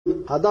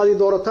haddaad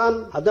doorataan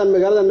haddaan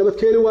magaalada nabad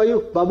keeni waayo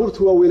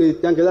baabuurtu waa weyneed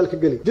yaan gadaal ka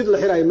geli jid la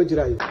xirayo ma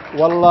jiraayo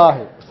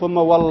wallahi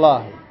thumma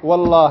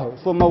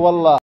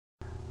wallahi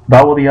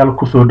daawadayaal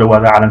ku soo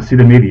dhawaada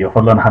calansida media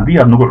fadlan haddii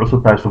aad nagu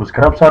cusub tahay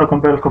subscribe saaro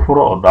kambeelka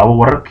furo oo daawo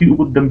wararkii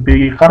ugu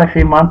dambeeyay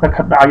qaraxii maanta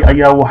ka dhacay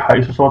ayaa waxa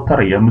isu soo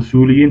taraya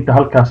mas'uuliyiinta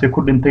halkaas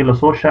ku dhintay la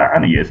soo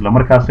shaacanaya isla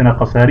markaasina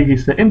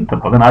qasaarihiisa inta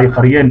badan ay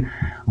qariyeen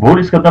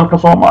booliska dalka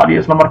Soomaaliya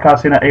isla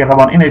markaasina ay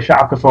rabaan inay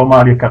shacabka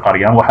Soomaaliya ka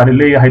qariyaan waxa la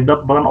leeyahay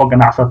dad badan oo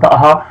ganacsato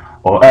ahaa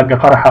oo aaga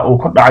qaraxa uu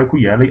ka dhacay ku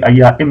yaalay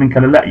ayaa iminka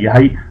la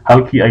yahay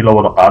halkii ay la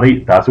wada qaaday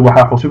taasi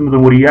waxa xusub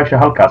mudan wariyaasha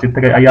halkaas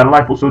tagay ayaa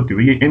live u soo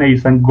dibiyay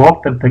inaysan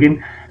goobta tagin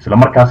isla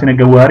markaasina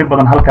gawaari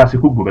badan halkaas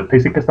ku gubatay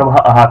si kastaba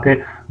ha ahaatee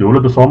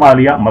dawladda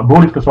Soomaaliya ma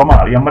booliska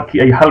Soomaaliya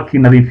markii ay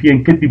halkii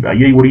nadiifiyeen kadib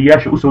ayay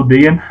wariyaasha u soo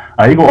deeyeen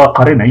ayagoo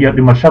qarinaya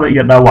dhimashada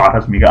iyo dhaawaca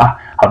rasmiga ah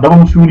haddaba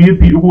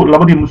mas'uuliyadii ugu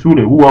labadii mas'uul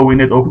ee ugu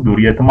waaweyneed oo ku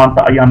dooriyay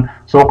maanta ayaan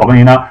soo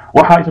qabanayna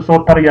waxa isu soo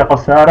taraya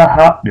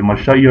qasaaraha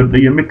dhimasho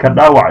iyo midka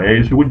dhaawac ee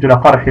isugu jira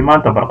qaraxii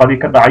maanta barqadii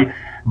ka dhacay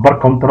bar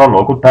control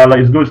oo ku taala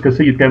isgoyska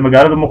sayidka ee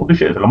magaalada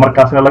Muqdisho isla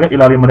markaasina laga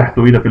ilaaliyo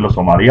madaxtooyada filla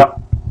Soomaaliya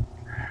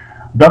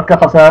dadka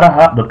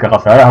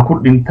qasaaraha ku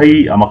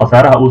dhintay ama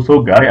qasaaraha uu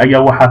soo gaaray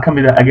ayaa waxa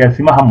kamid ah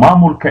agaasimaha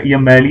maamulka iyo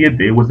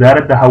maaliyadda ee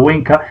wasaaradda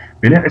haweenka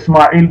بلع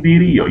إسماعيل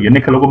بيريو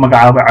ينكل لقوا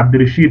مجعب عبد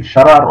الرشيد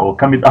شرار أو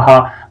كمد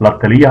أها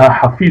لطليها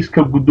حفيز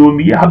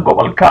كقدوميها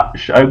قبل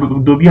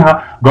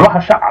قدوميها قلها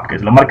شعب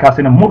كيس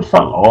لمركزنا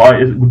مرسل أو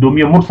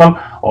قدومية مرسل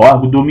أو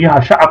قدوميها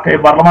شعب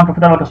كبرلمان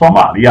كفدان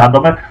الصومال يا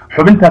هذا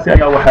حبنتها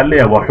سيا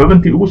وحلية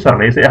وحبنتي أوسر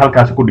رئيس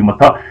هالكاس كل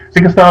متى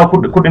سكستا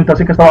كل أنت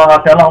سكستا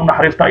هاتلا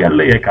ونحرستا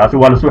يلا كاس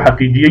ولا سو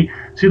حقيقي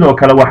sidoo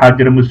kale waxaa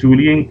jira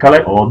mas'uuliyiin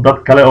kale oo dad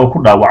kale oo ku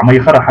dhaawacmay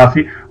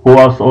qaraxaasi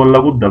kuwaas oo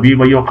lagu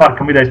dabiibayo qaar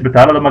kamid ah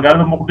isbitaalada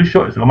magaalada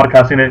Muqdisho isla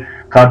markaasina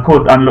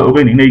qaarkood aan la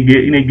ogeyn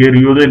inay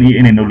geeriyoodeen iyo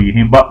inay nool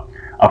yihiinba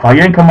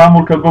afhayeenka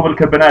maamulka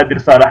gobolka Banaadir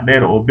Saalax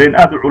Dheer oo been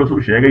aad u culus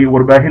u sheegay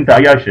warbaahinta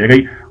ayaa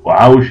sheegay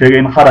waxa uu sheegay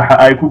in qaraxa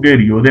ay ku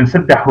geeriyoodeen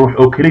 3 ruux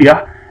oo kaliya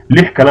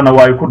lix kalena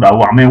waa ay ku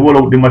dhaawacmeen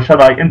walow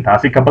dhimashada ay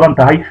intaasi ka badan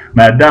tahay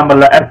maadaama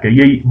la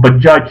arkayay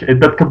bajaaj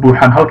dad ka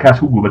buuxan halkaas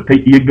ku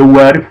gubatay iyo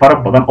gawaari fara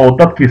badan oo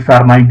dadkii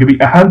saarnaan gabi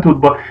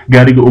ahaantoodba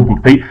gaariga u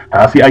gubtay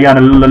taasi ayaana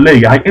la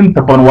leeyahay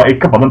inta badan waa ay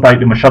ka badan tahay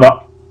dhimashada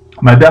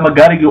maadaama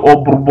gaarigii oo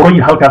burburay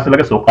halkaas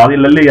laga soo qaaday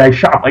la leeyahay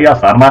shacab ayaa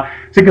saarnaa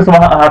si kastaba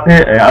ha ahaatee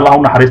Allah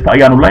u naxariista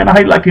ayaanu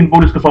leenahay laakiin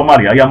booliska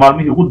Soomaaliya ayaa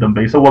maalmihii ugu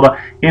dambeysay wada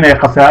inay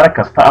khasaare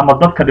kasta ama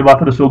dadka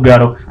dhibaatada soo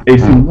gaaro ay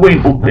si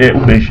weyn u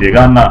been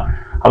sheegaan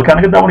halkaan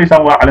naga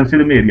daawaneysaan waa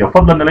calansida media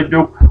fadlan nala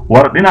joog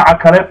war dhinaca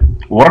kale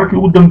wararkii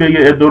ugu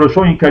dambeeyay ee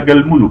doorashooyinka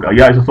galmudug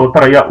ayaa isa soo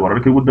taraya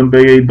wararkii ugu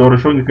dambeeyay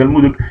doorashooyinka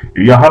galmudug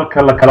iyo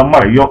halka la kala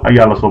marayo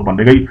ayaa la soo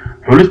bandhigay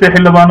xulista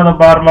xildhibaanada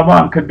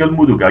baarlamaanka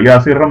galmudug ayaa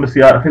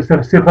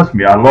si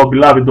rasmi ah loo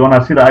bilaabi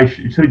doonaa sida ay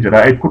shir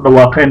jaraa'id ku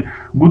dhawaaqeen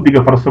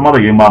guddiga farsamada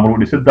iyo maamul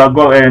dhisida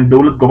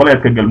dowlad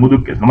goboleedka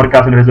galmudug isla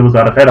markaasina ra'iisul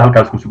wasaare khayr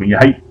halkaas ku sugan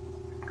yahay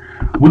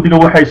guddiga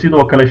waxay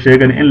sidoo kale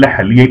sheegeen in la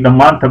xaliyay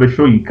dhammaan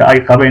tabashooyinka ay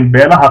qabeen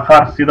beelaha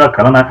qaar sida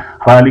kalena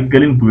raali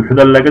gelin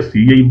buuxda laga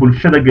siiyay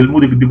bulshada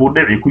galmudug dib u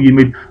dhici ku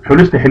yimid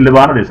xulista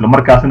xildhibaanada isla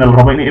markaasina la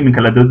rabo in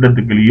iminka la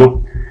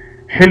dadgeliyo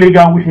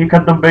xilligan wixii ka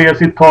dambeeya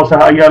si toos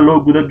ah ayaa loo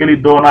gudagali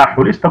doonaa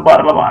xulista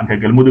baarlamaanka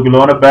galmudug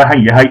loona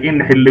baahan yahay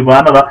in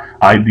xildhibaanada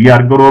ay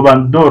diyaar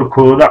garoobaan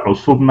doorkooda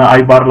cusubna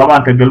ay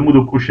baarlamaanka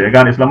galmudug u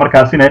sheegaan isla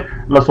markaasina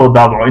la soo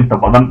daabaco inta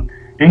badan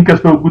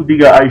inkastoo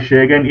guddiga ay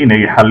sheegeen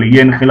inay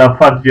xaliyeen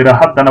khilaafaad jira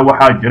haddana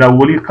waxaa jira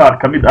wali qaar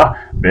kamid ah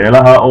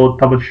beelaha oo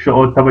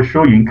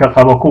tabashooyinka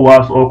qaba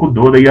kuwaas oo ku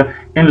doodaya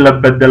in la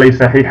bedelay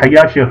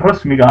saxiixayaashii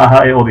rasmiga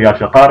ahaa ee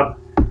odayaasha qaar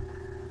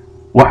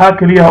waxaa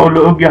kaliya oo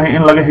la og yahay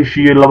in laga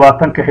heshiiyay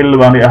 20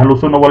 xildhibaan ee ahlu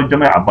sunna wal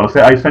jamaa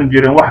balse aysan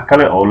jirin wax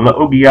kale oo la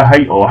og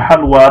yahay oo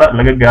xal waara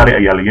laga gaaray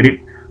ayaa la yiri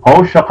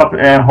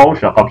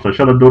hawsha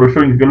qabsashada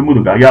doorashooyinka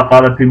galmudug ayaa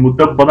qaadatay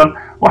muddo badan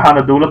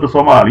waxaana dawladda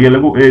Soomaaliya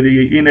lagu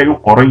eedeeyay inay u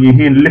qoran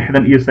yihiin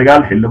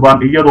 69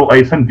 xildhibaan iyadoo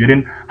aysan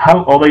jirin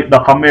hal oday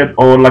dhaqameed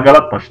oo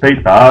lagala tashtay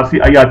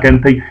taasi ayaa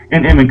keentay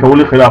in iminka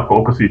wali khilaafka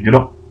oo ka sii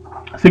jiro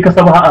si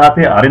kastaba ha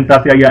ahaatee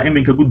arrintaasi ayaa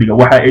iminka guddiga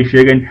waxa ay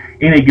sheegeen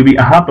inay gabi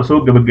ahaanba soo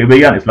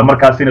gabagabeeyaan isla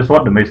markaasina soo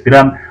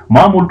dhameystiraan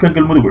maamulka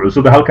galmudug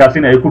cusub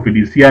halkaasina ay ku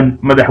fidisiyaan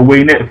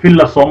madaxweyne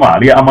filla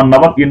Soomaaliya ama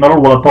nabad iyo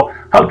nolol wadato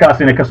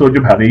halkaasina ka soo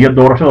jabhadeeya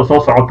doorashada soo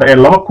socota ee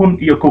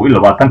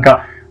 2021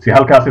 si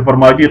halkaasi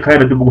farmaajo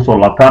khayr dib ugu soo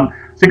laabtaan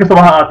si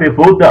kastaba ha ahaatee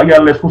fowda ayaa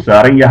la isku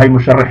saaran yahay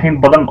musharaxiin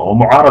badan oo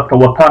mucaaradka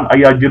wataan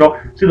ayaa jiro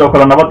sidoo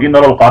kale nabad iyo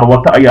nolol qaar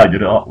wata ayaa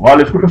jiro waa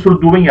la isku xusul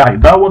duuban yahay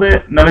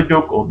daawade nala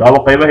joog oo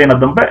daawo qaybaheena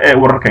dambe ee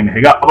wararkayna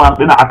xiga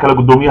dhinaca kale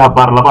gudoomiyaha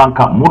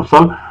baarlamaanka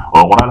mursal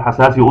oo qoraal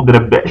xasaasi u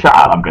diray beesha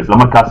caalamka isla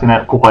markaasina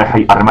ku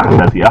qeexay arrimo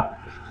xasaasi ah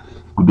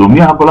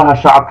gudoomiyaha golaha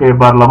shacabka ee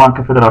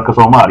baarlamaanka federaalka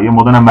Soomaaliya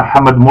mudane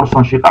Maxamed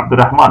Mursan Sheekh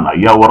Cabdiraxmaan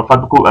ayaa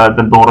warqad ku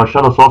aadan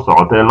doorashada soo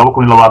socota ee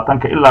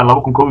 2020 ilaa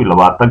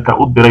 2021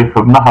 u diray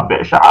xubnaha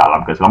beesha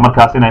caalamka isla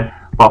markaasina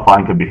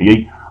faahfaahin ka bixiyay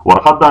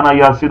warqadan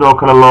ayaa sidoo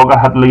kale looga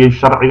hadlayay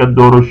sharciga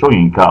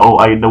doorashooyinka oo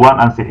ay dhawaan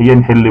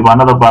ansixiyeen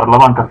xildhibaanada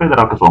baarlamaanka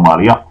federaalka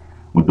Soomaaliya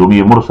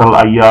gudoomiye mursal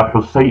ayaa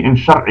xusay in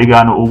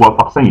sharcigan uu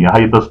waafaqsan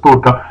yahay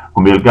dastuurka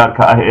kumeel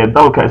gaarka ah ee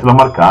dalka isla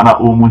markaana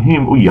uu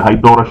muhiim u yahay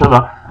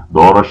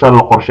doorasho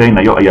la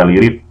qorsheynayo ayaa la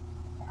yiri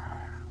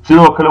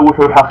sidoo kale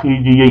wuxuu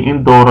xaqiijiyay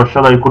in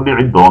doorashada ay ku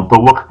dhici doonto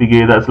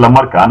waqtigeeda isla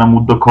markaana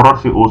muddo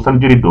kororsi uusan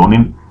jiri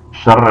doonin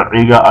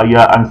sharciga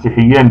ayaa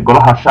ansixiyeen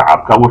golaha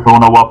shacabka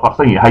wuxuuna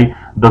waafaqsan yahay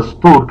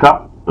dastuurka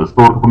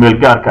kumeel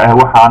gaarka ah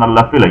waxaana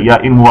la filayaa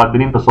in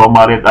muwaadiniinta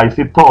Soomaaliyeed ay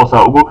si toos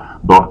ah ugu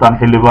doortaan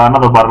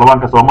xildhibaanada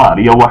baarlamaanka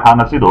Soomaaliya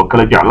waxaana sidoo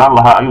kale jeclaan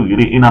lahaa ayuu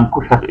yiri inaan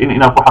ku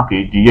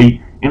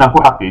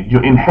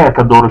xaqiijiyo in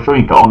xeerka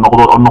doorashooyinka oo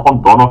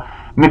noqon doono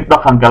mid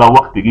dhaqan gala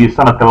waqtigii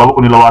sanadka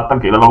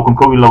 2020 ilaa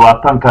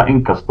 2021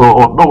 inkastoo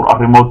oo dhowr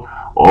arrimood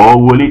oo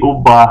wali u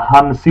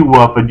baahan si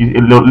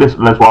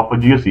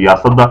waafajiyo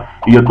siyaasadda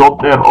iyo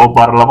dood dheer oo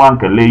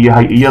baarlamaanka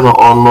leeyahay iyada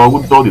oo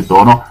loogu doodi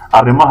doono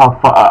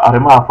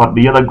arrimaha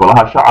fadhiyada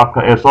golaha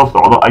shacabka ee soo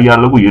socda ayaa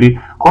lagu yiri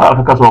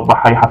qoraalka ka soo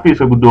baxay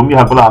xafiiska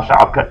gudoomiyaha golaha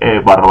shacabka ee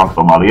baarlamaanka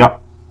Soomaaliya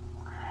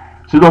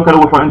sidoo kale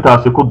wuxuu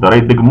intaasi ku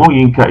daray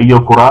degmooyinka iyo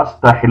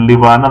kuraasta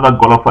xildhibaanada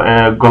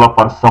golo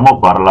farsamo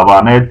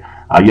baarlamaaneed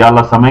ayaa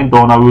la samayn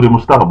doonaa wili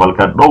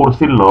mustaqbalka dhowr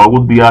si loogu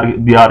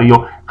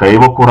diyaariyo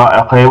qaybo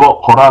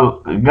qoraal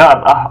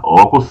gaar ah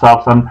oo ku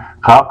saabsan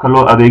qaabka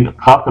loo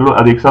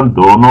adeegsan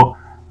doono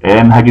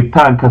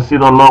hagitaanka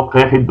sida loo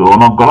qeexi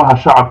doono golaha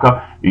shacabka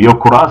iyo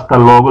kuraasta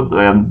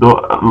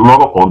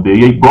looga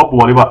qoondeeyay goob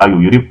waliba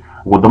ayuu yiri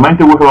ugu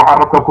dambeyntii wuxuu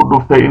carabka ku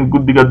dhuftay in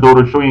guddiga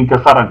doorashooyinka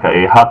qaranka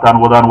ay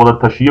haatan wadaan wada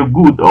tashiyo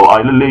guud oo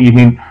ay la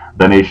leeyihiin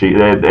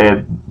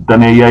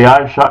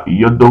daneeyayaasha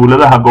iyo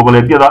dowladaha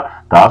goboleedyada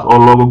taas oo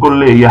looga gol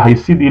leeyahay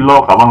sidii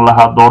loo qaban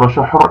lahaa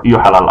doorasho xor iyo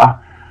xalaal ah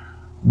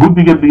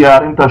guddiga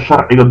diyaarinta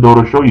sharciga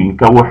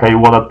doorashooyinka waxay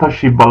wada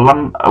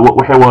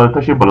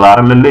tashi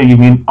ballaaran la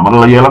leeyihiin ama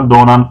la yeelan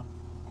doonaan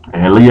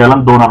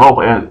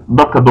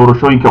dadka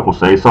doorashooyinka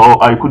qusaysa oo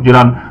ay ku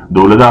jiraan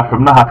dowladaha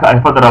xubnaha ka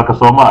ah federaalka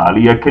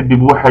Soomaaliya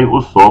kadib waxay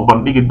u soo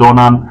bandhigi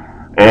doonaan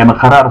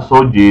qaraar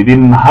soo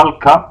jeedin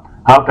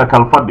halka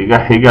kalfadhiga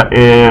xiga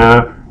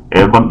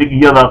ee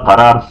bandhigyada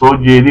qaraar soo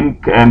jeedin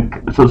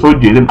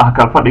ah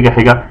kalfadhiga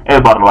xiga ee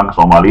baarlamaanka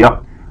Soomaaliya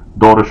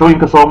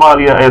doorashooyinka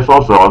Soomaaliya ee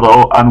soo socda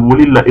oo aan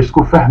wali la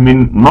isku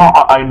fahmin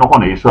nooca ay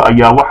noqonayso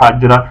ayaa waxaa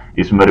jira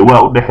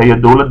ismariwaa u dhaxeeya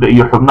dowladda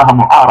iyo xubnaha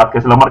mucaaradka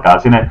isla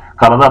markaasina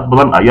qaladaad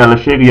badan ayaa la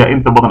sheegayaa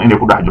inta badan inay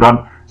ku dhex jiraan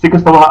si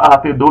kastaba ha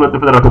ahaatee dowladda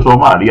federaalka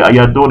Soomaaliya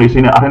ayaa doonaysa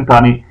in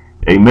arrintaani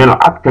ay meel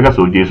cad kaga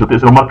soo jeesato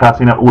isla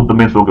markaasina ugu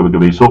dambeyn soo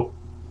gabagabayso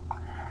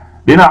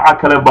dhinaca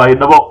kale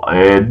baydhabo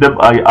dab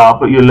ay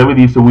aabbo iyo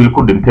labadiisa wiil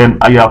ku dhinteen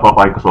ayaa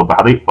faahfaahin kasoo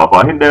baxday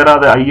faahfaahin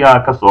dheeraada ayaa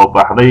kasoo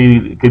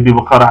baxday kadib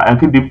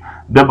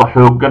dab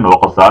xooggan oo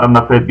khasaare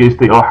nafeed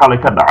geystay oo xalay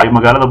ka dhacay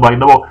magaalada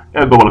baydhabo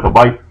ee gobolka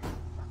Bay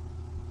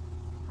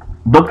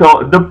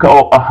dabka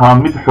oo ahaa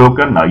mid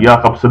xooggan ayaa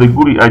qabsaday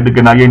guri ay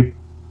deganaayeen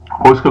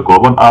qoys ka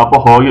kooban aabbo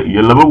hooyo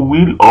iyo laba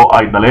wiil oo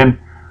ay dhaleen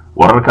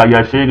wararka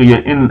ayaa sheegaya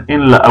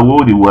in la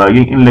awoodi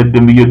waayay in la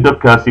damiyo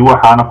dabkaasi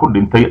waxaana ku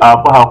dhintay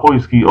aabbaha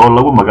qoyskii oo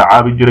lagu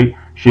magacaabi jiray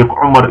Sheekh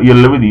Cumar iyo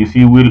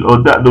labadiisii wiil oo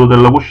da'dooda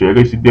lagu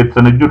sheegay 8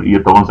 sano jir iyo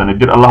 10 sano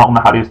jir Allah u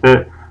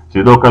naxariistee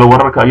sidoo kale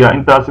wararka ayaa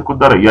intaasi ku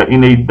daraya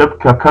inay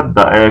dabka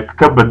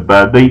ka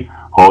badbaaday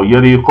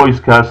hooyadii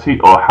qoyskaasi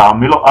oo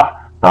xaamilo ah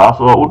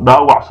taas oo u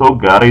dhaawac soo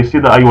gaaray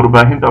sida ay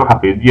warbaahinta u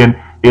xaqiijiyeen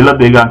ila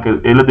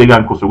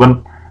deegaanka sugan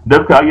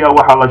dabka ayaa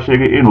waxaa la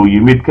sheegay inuu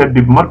yimid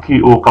kadib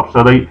markii uu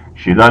qabsaday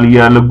shidaal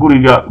yaala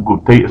guriga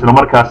gubtay isla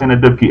markaasina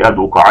dabkii aad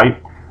u kacay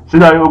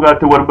sida ay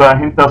ogaatay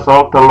warbaahinta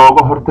sababta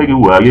looga hortagi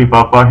waayay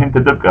faahfaahinta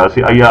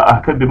dabkaasi ayaa ah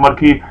kadib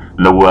markii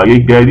la waayay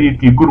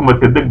gaadiidkii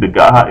gurmadka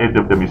degdega ah ee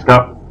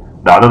dabdamiska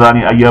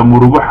dhacdadani ayaa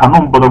murugo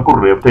xanuun badan ku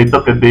reebtay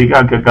dadka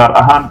deegaanka gaar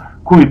ahaan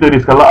kuwii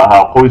dariska la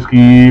ahaa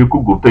qoyskii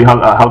ku gubtay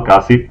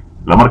halkaasi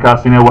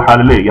lamarkaasina waxaa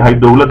la leeyahay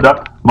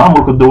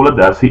maamulka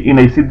dowladdaasi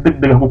inay si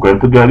degdeg ah ku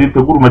keento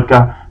gaadiidka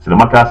gurmadka isla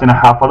markaasina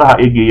xaafadaha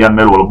ay geeyaan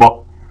meel walba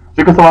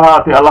si kastaba ha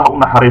ahaatee Allah u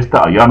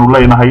naxariista ayaanu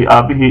leenahay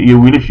aabihii iyo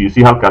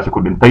wiilashiisii halkaasi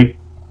ku dhintay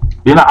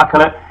dhinaca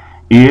kale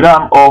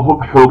Iiraan oo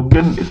hub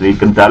xooggan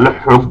gantaalo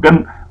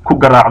xooggan ku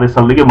garaacday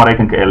saldhigga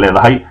Mareykanka ee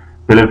leedahay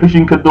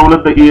telefishinka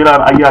dowladda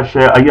Iiraan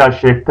ayaa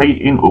sheegtay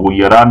in ugu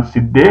yaraan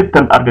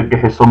 80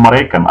 argagixiso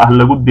Mareykan ah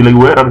lagu dilay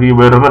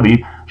weeraradii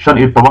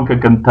 15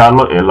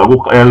 gantaalo ee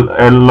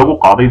lagu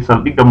qaaday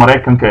saldhigga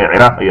Mareykanka ee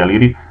Ciraaq ayaa la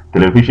yiri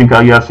telefishinka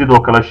ayaa sidoo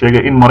kale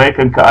sheegay in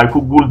Mareykanka ay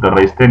ku guul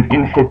daraysteen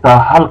in xitaa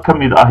hal ka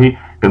mid ahi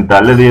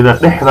gantaaladeeda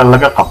dhexda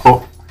laga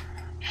qabto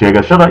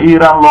sheegashada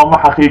Iiraan looma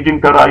xaqiijin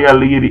karo ayaa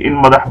la yiri in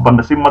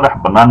si madax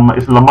bannaan ma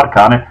isla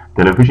markaana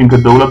telefishinka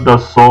dowladda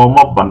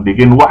sooma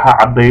bandhigin waxa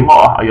cadeymo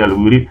ah ayaa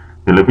lagu yiri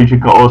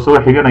telefishinka oo soo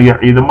xiganaya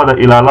ciidamada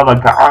ilaalada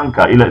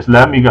gacaanka ila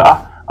islaamiga ah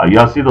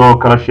ayaa sidoo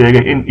kale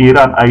sheegay in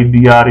Iiraan ay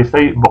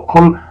diyaarisay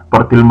 100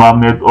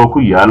 bartilmaameed oo ku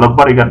yaala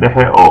bariga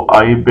dhexe oo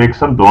ay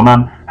beegsan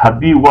doonaan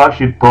haddii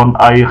Washington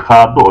ay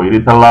qaado oo yiri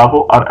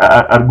tallaabo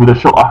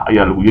argudasho ah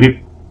ayaa lagu yiri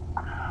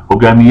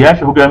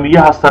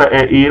hogaamiyaha sare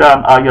ee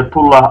Iiraan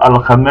Ayatollah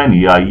Al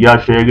Khamenei ayaa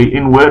sheegay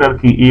in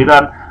weerarkii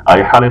Iiraan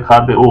ay xalay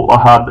qaaday uu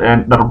ahaad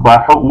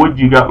dharbaaxo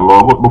wejiga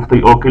loogu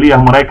dhuftay oo kaliya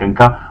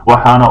Mareykanka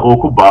waxaana uu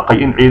ku baaqay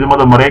in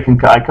ciidamada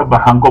Mareykanka ay ka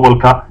baxaan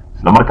gobolka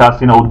isla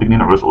markaasina uu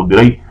digniin culus u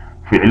diray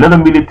ficilada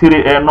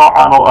military ee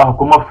noocan oo ah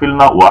kuma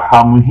filna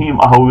waxa muhiim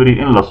ah oo yiri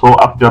in la soo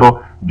afjaro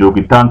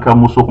joogitaanka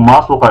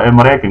musuqmaasuqa ee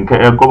Mareykanka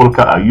ee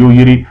gobolka ayuu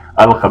yiri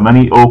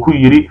Al-Khamani oo ku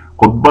yiri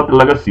khudbad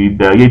laga sii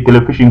daayay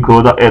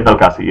telefishinkooda ee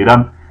dalkaasi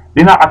Iran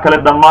dhinaca kale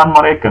dhammaan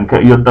Mareykanka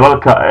iyo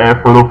dalalka ee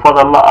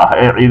xulufada la ah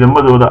ee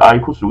ciidamadooda ay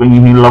ku sugan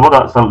yihiin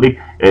labada saldhig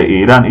ee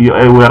Iran iyo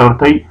ay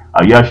weerartay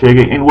ayaa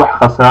sheegay in wax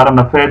khasaare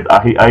nafeed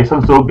ahi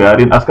aysan soo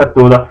gaarin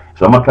askartooda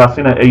isla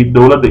markaasina ay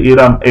dawladda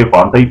Iran ay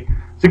faantay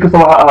si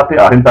kastaba ha ahaatee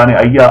arrintani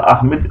ayaa ah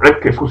mid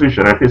cirka isku sii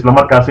shareertay isla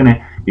markaasina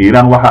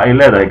Iran waxa ay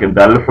leedahay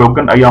gandaalo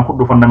xoogan ayaan ku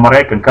dhufanay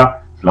Mareykanka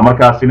isla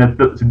markaasina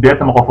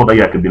 80 qofood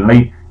ayaa ka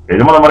dilnay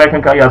ciidamada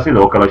Mareykanka ayaa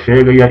sidoo kale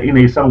sheegaya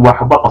inaysan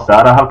waxba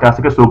khasaare halkaas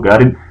ka soo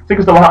gaarin si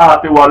kastaba ha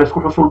ahaatee waa la isku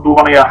xusul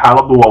duubanaya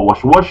xaaladdu waa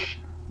washwash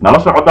nala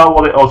socda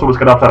wada oo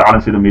subscribe sar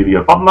calan sida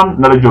media fadlan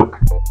nala joog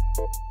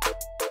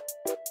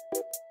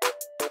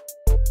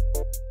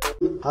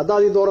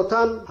haddaad ii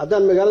doorataan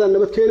haddaan magaalada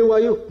nabad keeni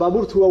waayo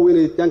baabuurtu waa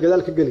weynayd yaan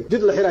gadaal ka geli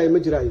jid la xiraayo ma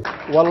jiraayo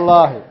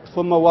والله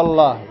ثم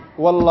والله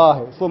والله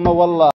ثم والله